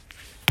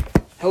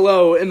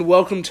Hello and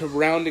welcome to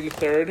Rounding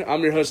Third.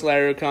 I'm your host,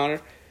 Larry O'Connor.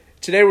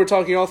 Today we're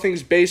talking all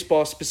things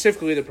baseball,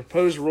 specifically the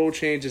proposed rule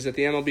changes that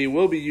the MLB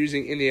will be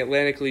using in the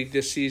Atlantic League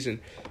this season.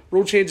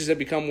 Rule changes have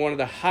become one of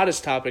the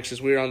hottest topics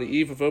as we are on the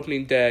eve of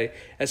opening day,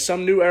 as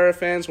some new era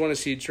fans want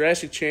to see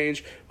drastic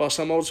change, while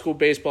some old school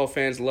baseball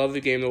fans love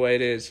the game the way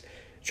it is.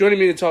 Joining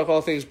me to talk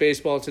all things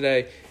baseball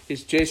today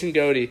is Jason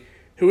Gohde,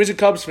 who is a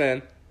Cubs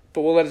fan,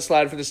 but we'll let it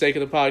slide for the sake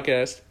of the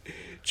podcast.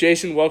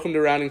 Jason, welcome to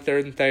Rounding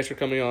Third and thanks for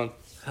coming on.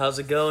 How's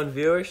it going,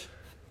 viewers?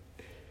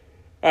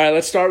 All right,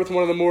 let's start with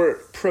one of the more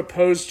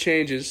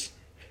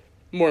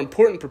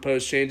important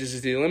proposed changes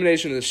is the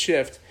elimination of the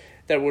shift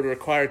that would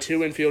require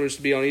two infielders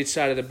to be on each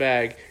side of the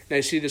bag. And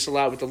I see this a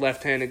lot with the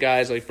left-handed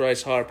guys like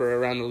Bryce Harper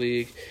around the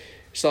league.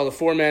 Saw the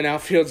four-man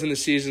outfields in the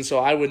season, so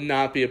I would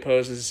not be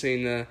opposed to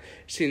seeing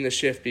the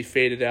shift be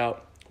faded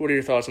out. What are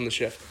your thoughts on the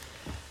shift?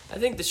 I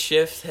think the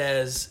shift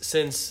has,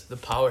 since the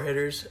power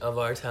hitters of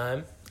our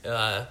time,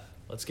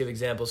 let's give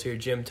examples here,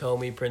 Jim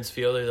Thome, Prince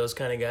Fielder, those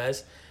kind of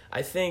guys.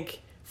 I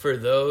think for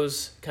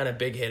those kind of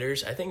big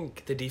hitters, I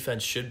think the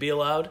defense should be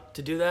allowed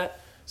to do that.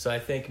 So I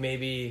think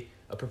maybe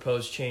a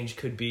proposed change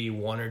could be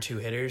one or two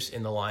hitters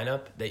in the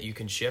lineup that you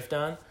can shift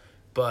on.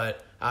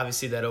 But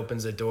obviously that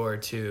opens a door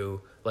to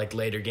like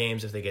later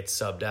games if they get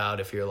subbed out,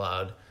 if you're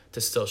allowed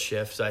to still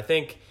shift. So I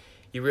think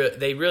they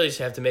really just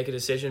have to make a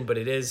decision, but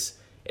it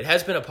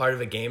has been a part of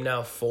a game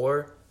now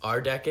for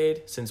our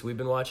decade since we've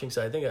been watching.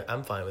 So I think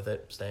I'm fine with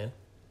it staying.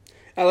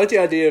 I like the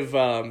idea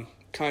of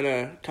kind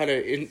of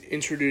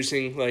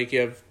introducing, like,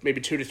 you have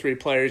maybe 2 to 3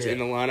 players in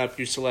the lineup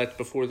you select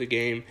before the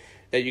game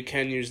that you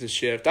can use the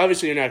shift.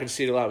 Obviously, you're not going to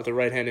see it a lot with a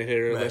right-handed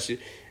hitter unless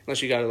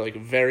you got a like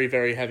very,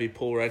 very heavy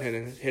pull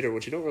right-handed hitter,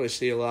 which you don't really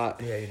see a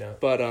lot. Yeah, you don't.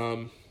 But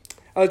I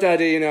like the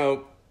idea,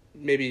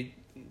 maybe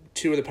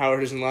 2 of the power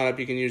hitters in the lineup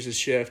you can use the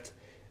shift.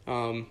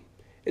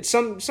 It's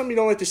something you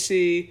don't like to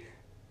see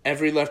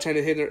every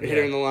left-handed hitter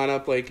in the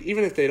lineup. Like,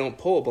 even if they don't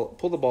pull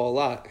the ball a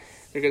lot,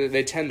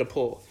 they tend to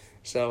pull.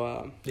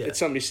 So it's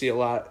something you see a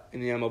lot in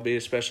the MLB,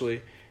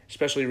 especially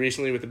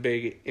recently with the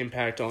big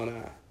impact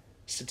on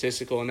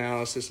statistical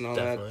analysis and all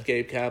that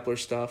Gabe Kapler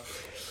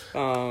stuff.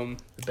 The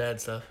bad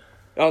stuff.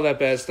 All that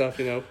bad stuff,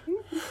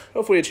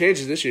 Hopefully it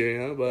changes this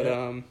year,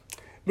 But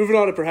moving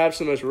on to perhaps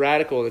the most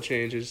radical of the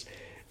changes,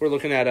 we're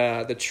looking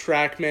at the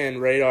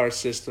TrackMan radar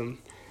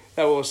system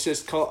that will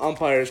assist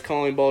umpires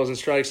calling balls and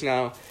strikes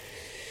now.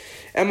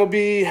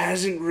 MLB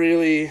hasn't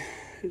really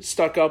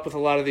stuck up with a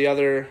lot of the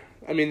other.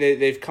 I mean,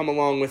 they've come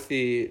along with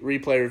the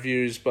replay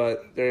reviews,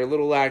 but they're a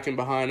little lacking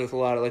behind with a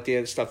lot of like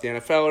the stuff the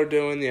NFL are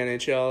doing, the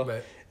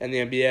NHL, and the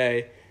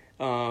NBA.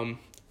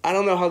 I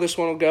don't know how this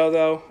one will go,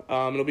 though.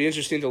 It'll be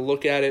interesting to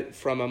look at it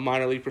from a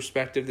minor league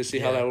perspective to see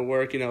how that would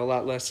work. A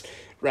lot less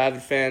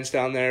rabid fans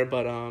down there.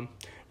 But what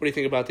do you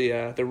think about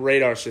the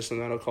radar system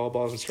that'll call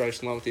balls and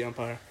strikes along with the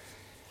umpire?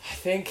 I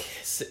think,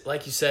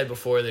 like you said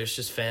before, there's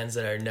just fans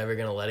that are never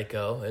going to let it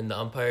go, and the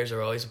umpires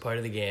are always a part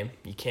of the game.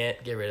 You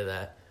can't get rid of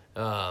that.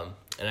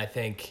 And I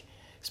think,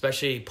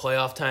 especially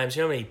playoff times,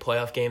 how many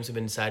playoff games have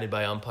been decided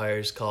by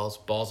umpires, calls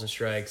balls and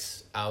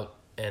strikes, out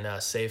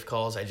and safe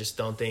calls. I just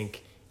don't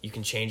think you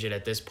can change it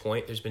at this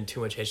point. There's been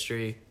too much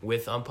history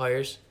with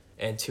umpires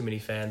and too many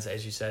fans,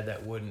 as you said,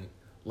 that wouldn't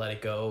let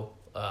it go,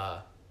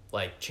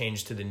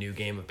 change to the new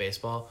game of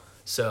baseball.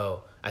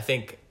 So I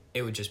think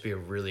it would just be a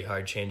really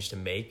hard change to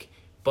make.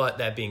 But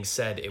that being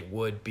said, it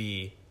would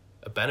be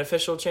a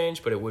beneficial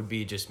change, but it would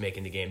be just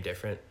making the game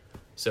different.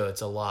 So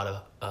it's a lot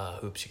of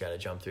hoops you got to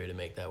jump through to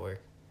make that work.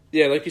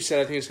 Yeah, like you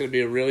said, I think it's going to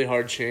be a really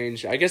hard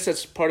change. I guess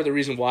that's part of the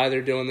reason why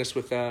they're doing this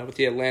with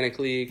the Atlantic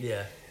League.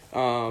 Yeah.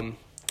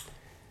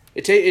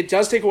 It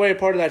does take away a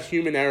part of that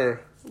human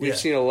error. We've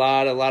seen a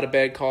lot of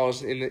bad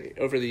calls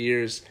over the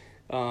years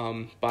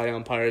by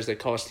umpires that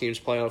cost teams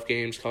playoff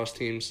games, cost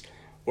teams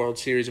World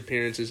Series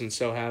appearances, and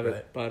so have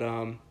it. But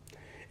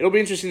it'll be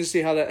interesting to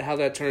see how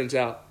that turns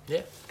out.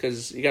 Yeah.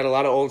 Because you got a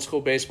lot of old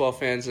school baseball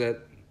fans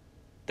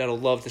that'll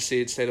love to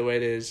see it stay the way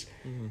it is.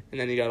 Mm-hmm. And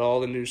then you got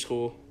all the new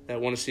school that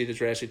want to see the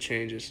drastic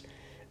changes.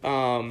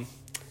 Now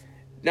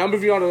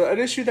moving on to an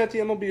issue that the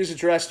MLB has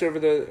addressed over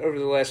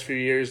the last few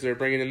years. They're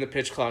bringing in the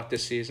pitch clock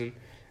this season.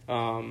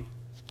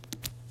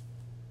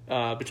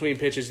 Between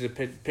pitches, the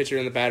pitcher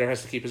and the batter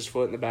has to keep his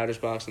foot in the batter's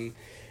box. And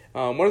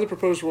one of the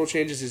proposed rule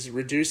changes is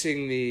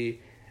reducing the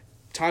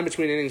time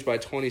between innings by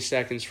 20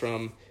 seconds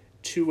from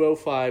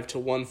 2:05 to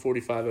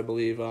 1:45, I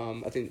believe.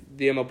 I think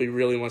the MLB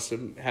really wants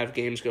to have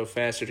games go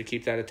faster to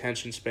keep that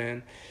attention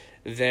span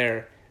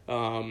there.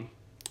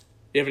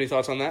 You have any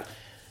thoughts on that?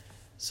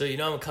 So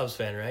I'm a Cubs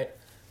fan, right?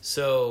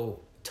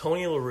 So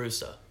Tony La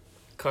Russa,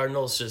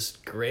 Cardinals,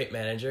 just great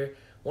manager.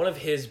 One of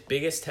his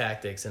biggest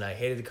tactics, and I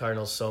hated the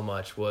Cardinals so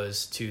much,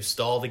 was to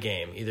stall the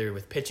game, either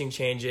with pitching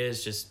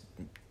changes, just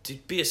to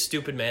be a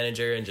stupid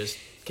manager and just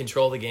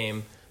control the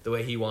game the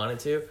way he wanted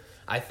to.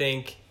 I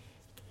think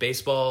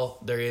baseball,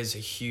 there is a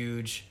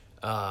huge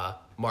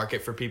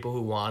market for people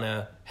who want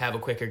to have a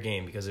quicker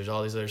game because there's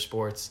all these other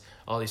sports,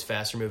 all these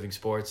faster moving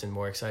sports and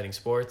more exciting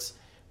sports.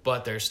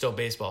 but they're still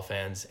baseball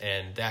fans,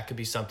 and that could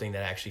be something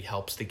that actually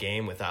helps the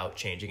game without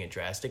changing it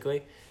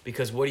drastically.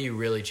 Because what are you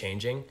really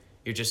changing?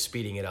 You're just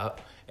speeding it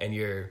up, and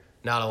you're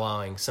not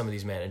allowing some of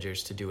these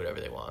managers to do whatever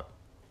they want.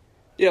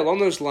 Yeah, along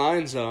those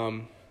lines,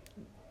 I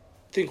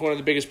think one of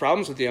the biggest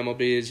problems with the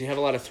MLB is you have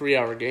a lot of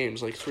 3-hour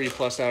games, like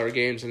 3+ hour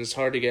games, and it's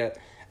hard to get.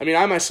 I mean,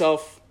 I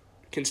myself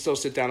can still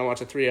sit down and watch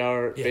a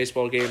 3-hour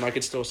baseball game. I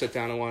could still sit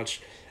down and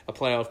watch a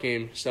playoff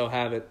game, still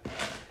have it.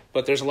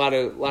 But there's a lot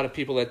of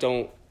people that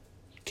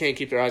can't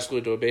keep their eyes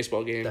glued to a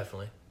baseball game.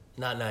 Definitely.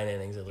 Not 9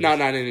 innings at least. Not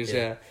 9 innings,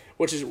 yeah.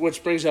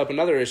 Which brings up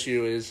another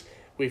issue is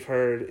we've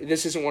heard,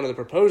 this isn't one of the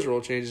proposed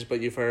rule changes, but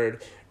you've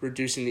heard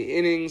reducing the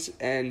innings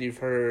and you've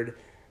heard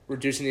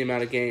reducing the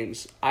amount of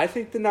games. I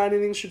think the 9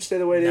 innings should stay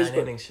the way it is. 9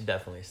 innings should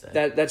definitely stay.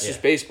 That's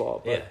just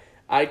baseball. But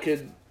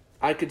Yeah.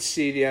 I could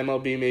see the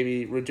MLB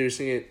maybe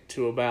reducing it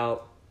to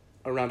about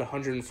around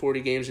 140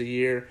 games a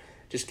year.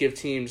 Just give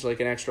teams like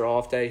an extra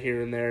off day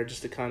here and there,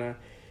 just to kind of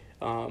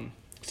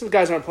so the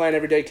guys aren't playing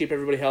every day, keep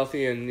everybody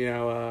healthy, and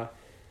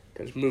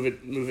just move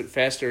it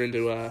faster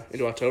into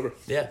October.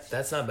 Yeah,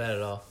 that's not bad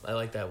at all. I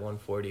like that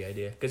 140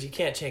 idea because you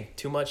can't take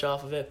too much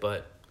off of it,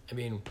 but I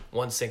mean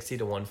 160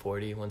 to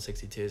 140,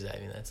 162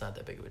 that's not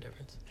that big of a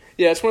difference.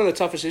 Yeah, it's one of the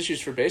toughest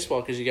issues for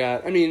baseball because you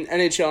got,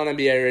 NHL and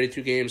NBA are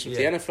 82 games. With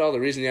the NFL, the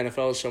reason the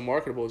NFL is so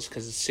marketable is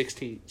because it's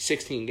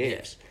 16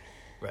 games.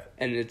 Yeah. Right.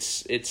 And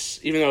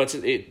it's even though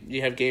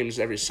you have games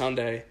every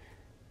Sunday,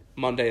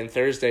 Monday and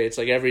Thursday, it's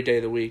like every day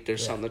of the week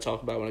there's something to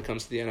talk about when it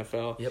comes to the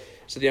NFL. Yep.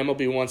 So the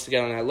MLB wants to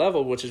get on that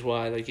level, which is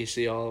why like you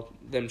see all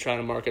them trying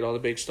to market all the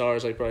big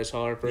stars like Bryce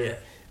Harper,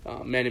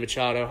 Manny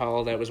Machado, how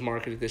all that was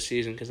marketed this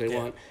season because they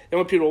want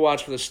people to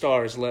watch for the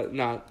stars,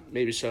 not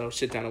maybe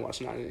sit down and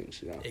watch 9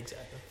 innings.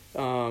 Exactly.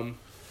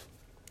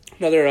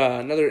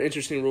 Another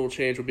interesting rule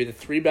change would be the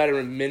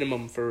 3-batter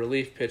minimum for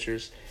relief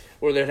pitchers,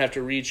 or they'd have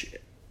to reach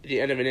the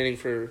end of an inning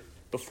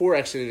before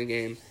exiting the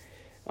game.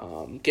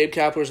 Gabe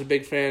Kapler's a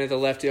big fan of the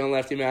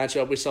lefty-on-lefty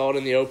matchup. We saw it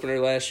in the opener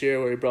last year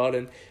where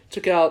he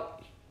took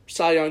out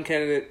Cy Young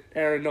candidate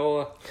Aaron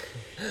Nola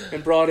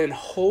and brought in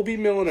Hobie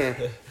Milner,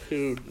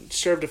 who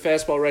served a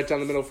fastball right down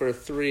the middle for a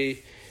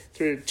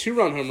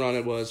 2-run home run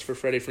it was for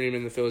Freddie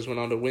Freeman. The Phillies went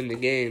on to win the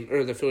game,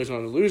 or the Phillies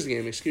went on to lose the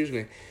game, excuse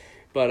me.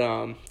 But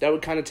that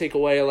would kind of take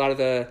away a lot of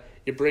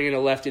you're bringing a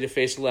lefty to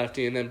face a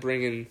lefty and then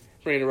bringing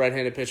a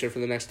right-handed pitcher for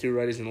the next 2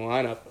 righties in the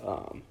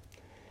lineup.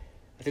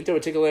 I think that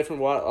would take away from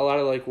a lot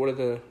of like what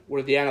the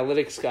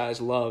analytics guys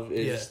love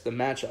is the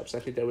matchups. I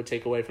think that would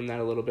take away from that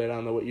a little bit. I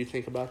don't know what you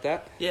think about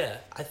that. Yeah,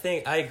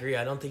 I agree.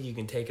 I don't think you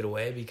can take it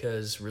away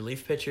because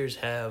relief pitchers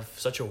have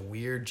such a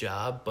weird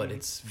job, but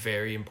it's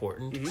very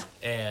important.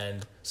 Mm-hmm.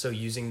 And so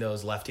using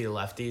those lefty to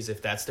lefties,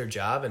 if that's their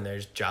job and their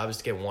job is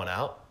to get one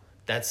out,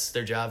 that's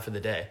their job for the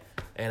day.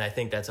 And I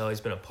think that's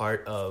always been a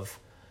part of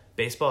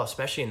baseball,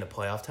 especially in the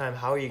playoff time.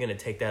 How are you going to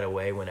take that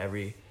away when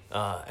every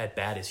at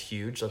bat is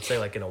huge? Let's say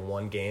like in a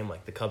 1 game,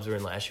 like the Cubs were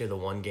in last year, the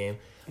 1 game.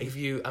 Like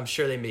I'm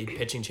sure they made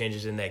pitching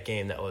changes in that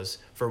game that was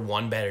for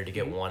 1 batter to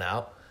get 1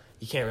 out.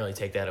 You can't really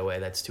take that away.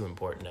 That's too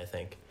important, I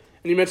think.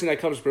 And you mentioned that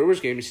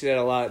Cubs-Brewers game. You see that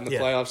a lot in the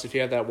playoffs. If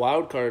you have that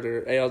wild card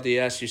or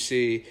ALDS, you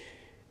see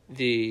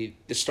the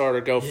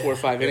starter go 4 or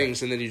 5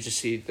 innings, and then you just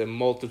see the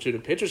multitude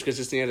of pitchers because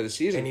it's the end of the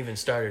season. And even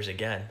starters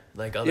again,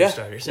 like other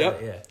starters.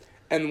 Yep. Yeah.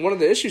 And one of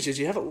the issues is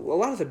you have a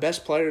lot of the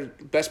best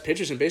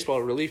pitchers in baseball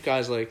are relief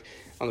guys. Like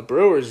on the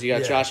Brewers, you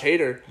got Josh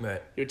Hader.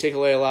 Right. You would take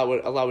away a lot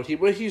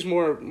what he's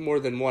more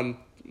than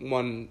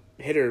one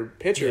hitter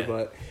pitcher,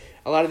 but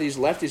a lot of these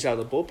lefties out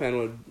of the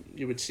bullpen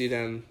you would see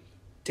them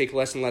take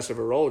less and less of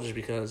a role just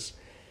because.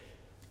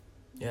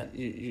 Yeah.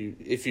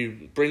 If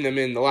you bring them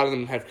in, a lot of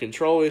them have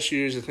control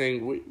issues. The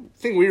thing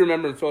we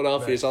remember in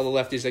Philadelphia is all the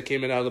lefties that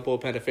came in out of the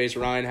bullpen to face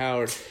Ryan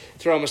Howard,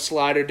 throw him a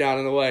slider down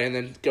in the way, and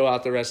then go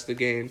out the rest of the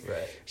game.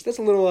 Right. So that's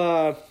a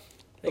little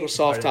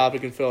soft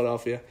topic in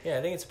Philadelphia. Yeah,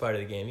 I think it's part of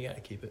the game. You got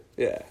to keep it.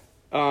 Yeah.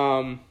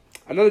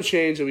 Another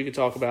change that we could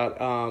talk about.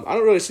 I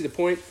don't really see the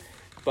point,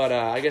 but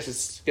I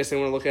guess they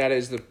want to look at it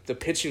is the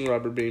pitching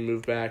rubber being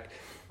moved back.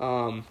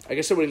 I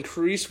guess it would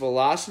increase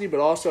velocity, but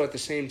also at the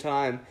same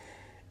time,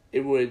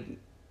 it would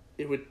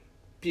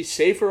be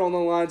safer on the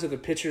lines of the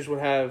pitchers would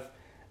have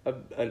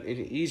an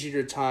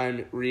easier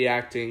time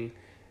reacting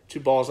to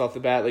balls off the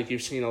bat. Like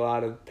you've seen a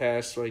lot of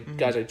past,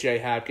 guys like Jay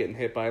Happ getting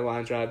hit by a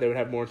line drive. They would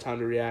have more time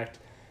to react.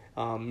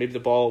 Maybe the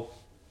ball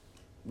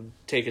would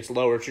take its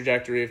lower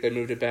trajectory if they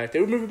moved it back. They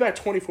would move it back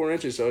 24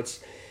 inches, so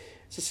it's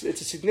a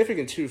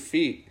significant 2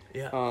 feet.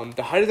 Yeah.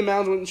 The height of the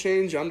mound wouldn't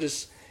change.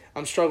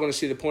 I'm struggling to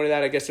see the point of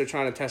that. I guess they're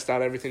trying to test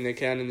out everything they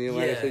can in the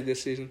Atlantic League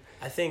this season.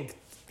 I think,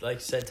 like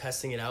you said,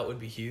 testing it out would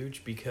be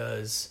huge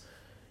because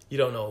you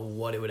don't know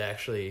what it would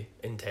actually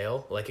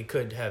entail. Like, it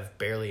could have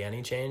barely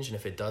any change, and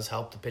if it does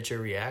help the pitcher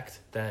react,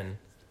 then,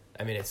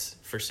 it's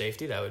for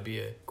safety. That would be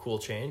a cool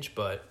change,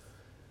 but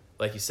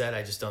like you said,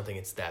 I just don't think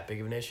it's that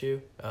big of an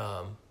issue.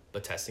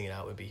 But testing it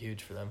out would be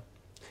huge for them.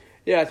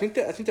 Yeah, I think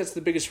that's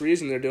the biggest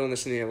reason they're doing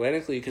this in the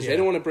Atlantic League because they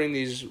don't want to bring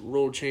these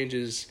rule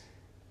changes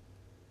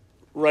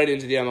right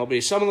into the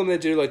MLB. Some of them they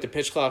do, like the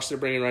pitch clocks they're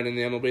bringing right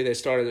into the MLB. They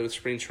started it with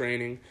spring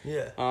training.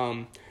 Yeah.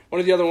 One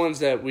of the other ones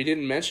that we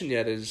didn't mention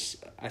yet is,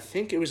 I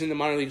think it was in the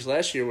minor leagues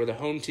last year, where the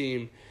home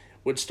team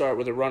would start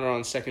with a runner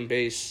on second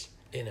base.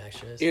 In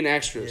extras.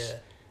 Yeah.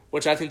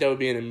 Which I think that would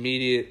be an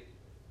immediate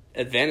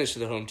advantage to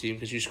the home team,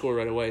 because you score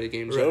right away, the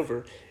game's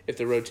over if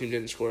the road team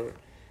didn't score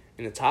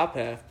in the top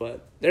half.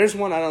 But there's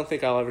one I don't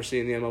think I'll ever see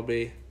in the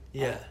MLB.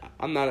 Yeah.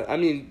 I'm not. I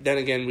mean, then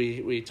again,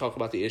 we talk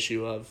about the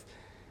issue of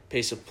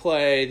pace of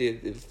play,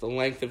 the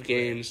length of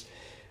games,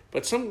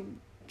 but some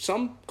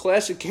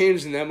classic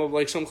games in the MLB,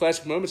 like some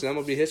classic moments in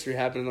MLB history,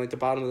 happen in like the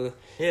bottom of the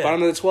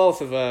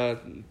 12th of a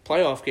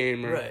playoff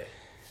game, or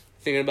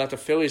thinking about the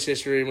Phillies'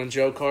 history when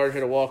Joe Card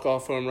hit a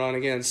walk-off home run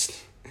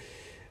against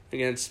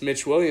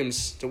Mitch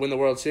Williams to win the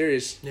World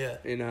Series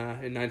in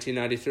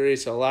 1993.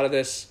 So a lot of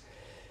this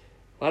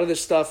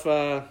stuff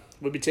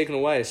would be taken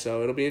away.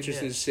 So it'll be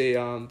interesting to see.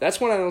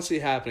 That's one I don't see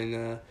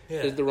happening.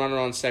 The runner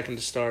on second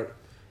to start.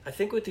 I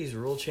think with these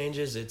rule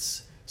changes,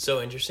 it's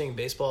so interesting.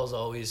 Baseball is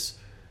always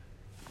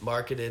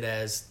marketed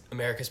as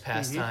America's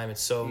pastime.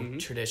 It's so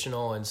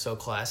traditional and so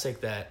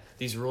classic that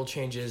these rule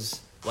changes,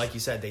 like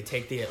you said, they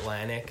take the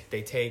Atlantic,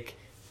 they take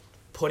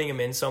putting them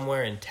in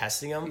somewhere and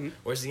testing them.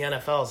 Whereas the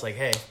NFL is like,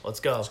 hey,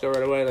 let's go. Let's go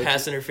right away. Like,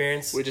 pass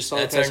interference. We just saw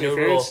that's pass our new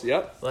interference. rule.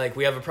 Yep. Like,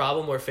 we have a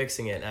problem, we're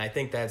fixing it. And I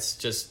think that's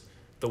just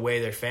the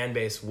way their fan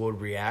base would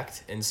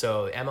react. And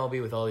so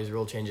MLB with all these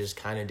rule changes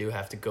kind of do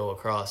have to go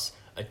across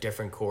a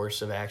different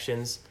course of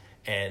actions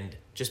and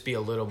just be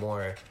a little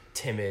more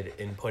timid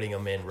in putting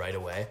them in right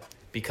away,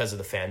 because of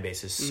the fan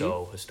base is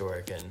so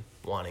historic and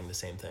wanting the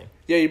same thing.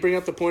 Yeah, you bring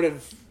up the point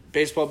of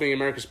baseball being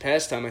America's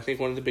pastime. I think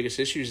one of the biggest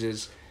issues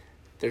is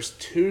there's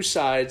two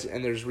sides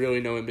and there's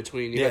really no in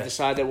between. You have the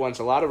side that wants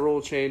a lot of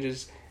rule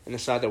changes and the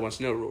side that wants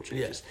no rule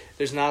changes.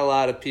 There's not a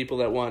lot of people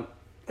that want,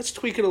 let's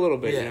tweak it a little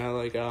bit,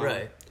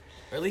 right.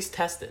 Or at least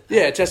test it.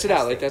 Yeah, test it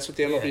out. Like, that's what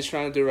the MLB is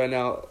trying to do right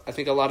now. I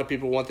think a lot of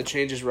people want the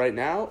changes right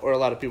now, or a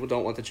lot of people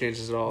don't want the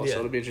changes at all. So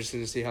it'll be interesting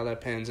to see how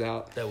that pans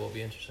out. That will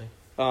be interesting.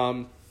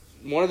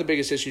 One of the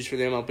biggest issues for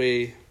the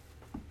MLB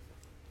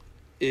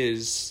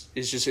is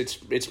just its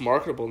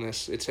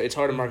marketableness. It's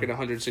hard to market a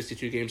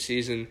 162 game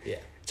season. Yeah,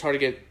 it's hard to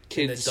get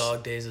kids. In the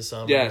dog days of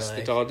summer. Yes,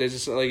 the dog days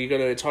of summer. Like,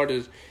 it's hard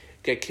to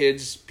get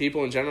kids,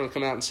 people in general, to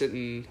come out and sit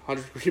in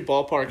 100-degree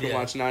ballpark and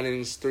watch 9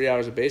 innings, 3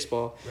 hours of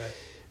baseball. Right.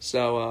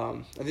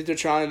 So I think they're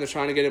trying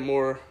to get it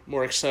more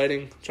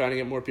exciting, trying to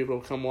get more people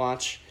to come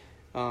watch.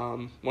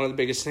 One of the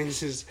biggest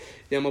things is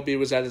the MLB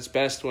was at its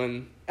best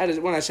when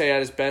I say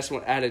at its best,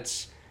 at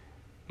its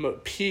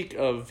peak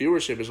of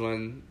viewership is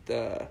when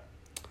the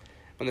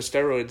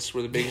steroids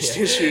were the biggest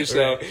issue.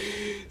 So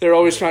they're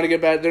always trying to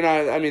get back. They're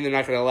not going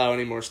to allow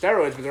any more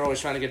steroids, but they're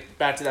always trying to get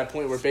back to that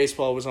point where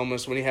baseball was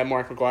almost, when you had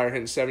Mark McGwire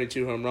hitting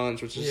 72 home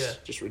runs, which is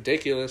just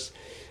ridiculous.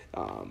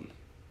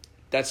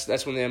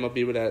 That's when the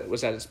MLB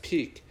was at its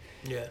peak.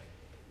 Yeah.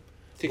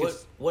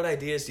 What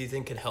ideas do you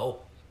think could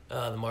help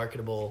the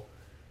marketable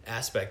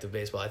aspect of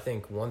baseball? I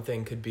think one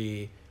thing could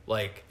be,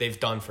 like they've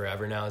done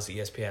forever now, is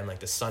ESPN, like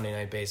the Sunday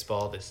night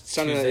baseball, this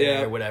Tuesday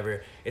night or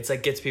whatever. It's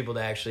like gets people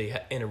to actually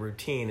in a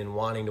routine and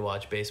wanting to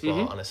watch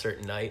baseball on a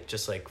certain night,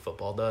 just like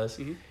football does.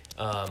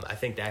 I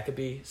think that could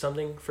be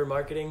something for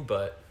marketing,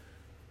 but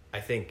I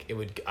think it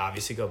would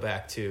obviously go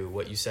back to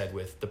what you said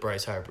with the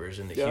Bryce Harpers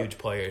and the huge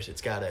players.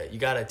 You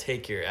gotta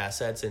take your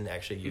assets and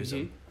actually use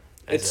them.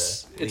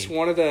 It's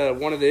one of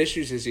the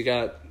issues is you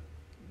got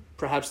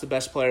perhaps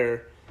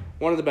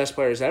one of the best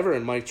players ever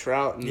in Mike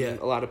Trout, and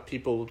a lot of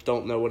people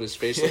don't know what his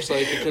face looks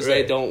like because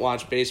they don't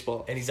watch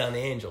baseball. And he's on the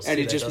Angels. And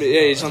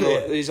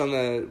he's on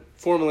the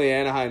formerly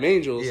Anaheim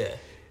Angels. Yeah.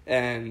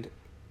 And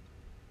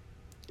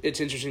it's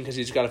interesting because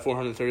he's got a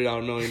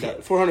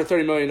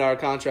 $430 million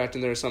contract,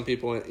 and there are some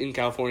people in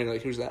California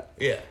like, who's that?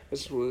 Yeah.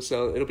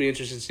 So it'll be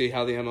interesting to see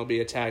how the MLB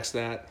attacks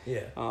that.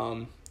 Yeah.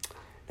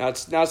 Now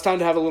it's time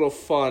to have a little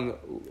fun.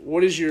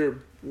 What is your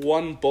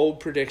one bold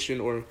prediction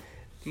or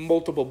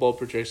multiple bold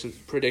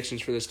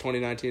predictions for this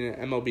 2019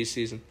 MLB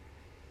season?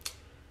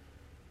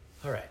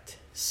 All right.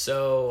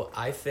 So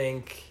I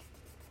think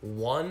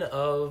one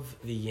of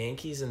the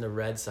Yankees and the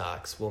Red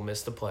Sox will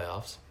miss the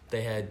playoffs.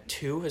 They had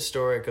two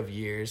historic of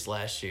years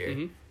last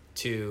year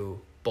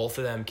to both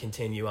of them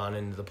continue on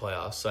into the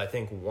playoffs. So I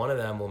think one of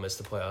them will miss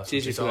the playoffs.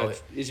 It's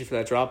easy for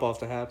that drop-off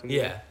to happen.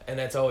 Yeah, and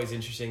that's always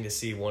interesting to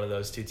see one of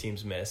those two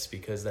teams miss,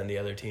 because then the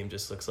other team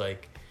just looks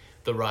like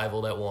the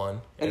rival that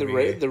won. And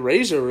the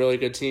Rays are a really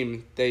good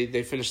team.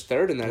 They finished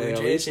third in that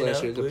AL East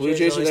last year. The Blue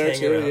Jays are there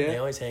too. They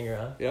always hang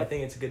around. Yeah. I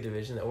think it's a good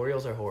division. The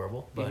Orioles are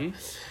horrible, but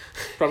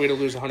probably going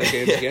to lose 100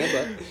 games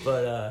again.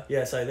 But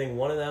so I think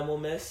one of them will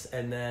miss,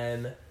 and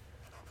then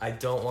I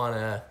don't want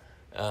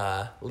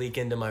to leak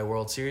into my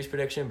World Series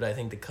prediction, but I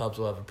think the Cubs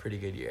will have a pretty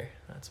good year.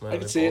 That's my I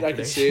can see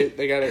it.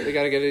 They got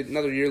to get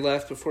another year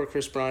left before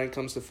Chris Bryant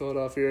comes to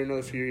Philadelphia.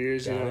 Another few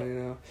years, you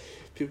know.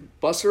 People,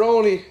 Buster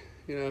Olney,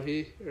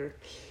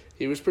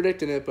 he was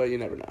predicting it, but you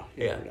never know.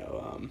 You never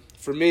know.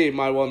 For me,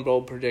 my one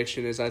bold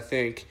prediction is I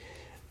think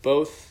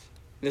both.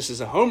 This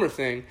is a homer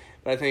thing,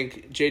 but I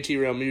think JT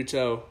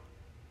Realmuto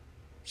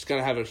is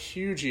going to have a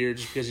huge year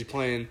just because he's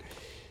playing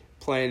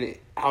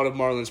out of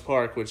Marlins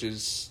Park, which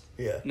is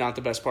not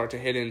the best park to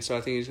hit in. So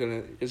I think he's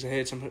gonna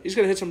hit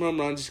some home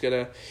runs.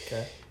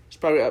 He's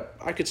probably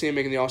I could see him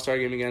making the All-Star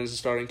game again as a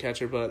starting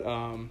catcher. But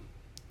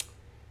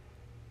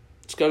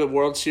let's go to the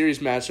World Series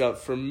matchup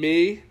for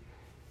me.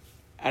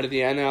 Out of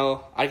the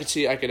NL, I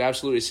could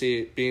absolutely see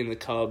it being the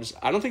Cubs.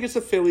 I don't think it's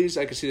the Phillies.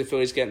 I could see the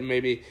Phillies getting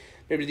maybe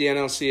the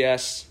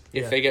NLCS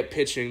if they get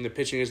pitching. The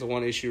pitching is the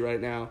one issue right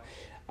now.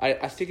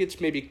 I think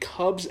it's maybe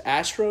Cubs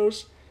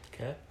Astros.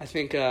 Okay. I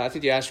think the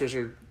Astros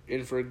are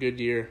in for a good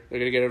year. They're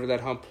gonna get over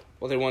that hump.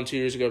 Well, they won 2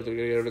 years ago, but they're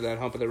gonna get over that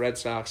hump of the Red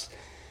Sox.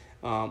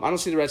 I don't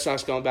see the Red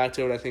Sox going back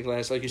to it. I think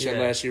last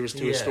year was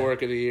too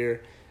historic of the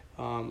year.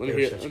 Let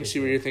me see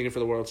what you're thinking for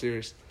the World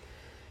Series.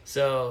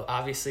 So,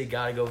 obviously,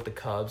 got to go with the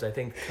Cubs. I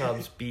think the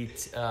Cubs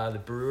beat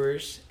the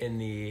Brewers in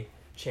the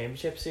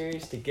championship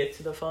series to get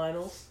to the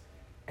finals.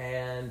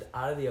 And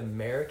out of the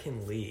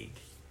American League,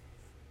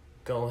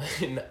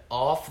 going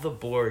off the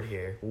board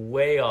here,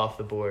 way off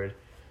the board,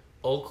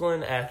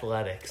 Oakland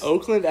Athletics.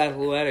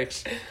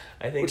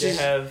 I think they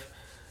have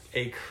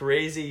a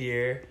crazy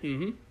year.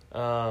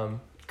 Mm-hmm.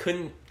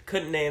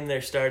 Couldn't name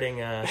their starting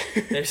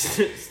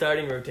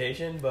starting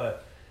rotation,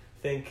 but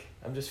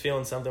I'm just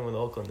feeling something with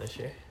Oakland this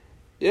year.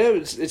 Yeah,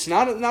 it's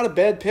not a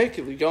bad pick.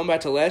 Going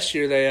back to last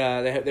year,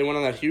 they went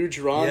on that huge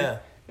run. Yeah.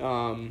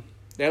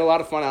 They had a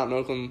lot of fun out in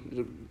Oakland.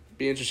 It'll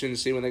be interesting to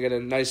see when they get a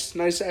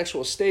nice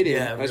actual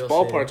stadium, nice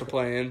ballpark stadium to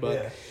play in.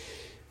 But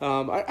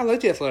I like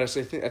the Athletics.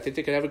 I think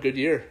they could have a good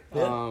year.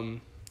 Yeah.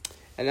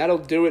 And that'll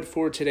do it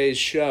for today's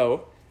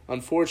show.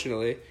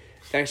 Unfortunately,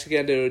 thanks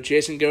again to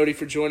Jason Gohde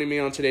for joining me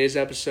on today's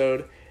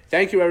episode.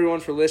 Thank you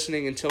everyone for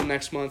listening. Until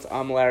next month,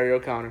 I'm Larry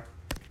O'Connor.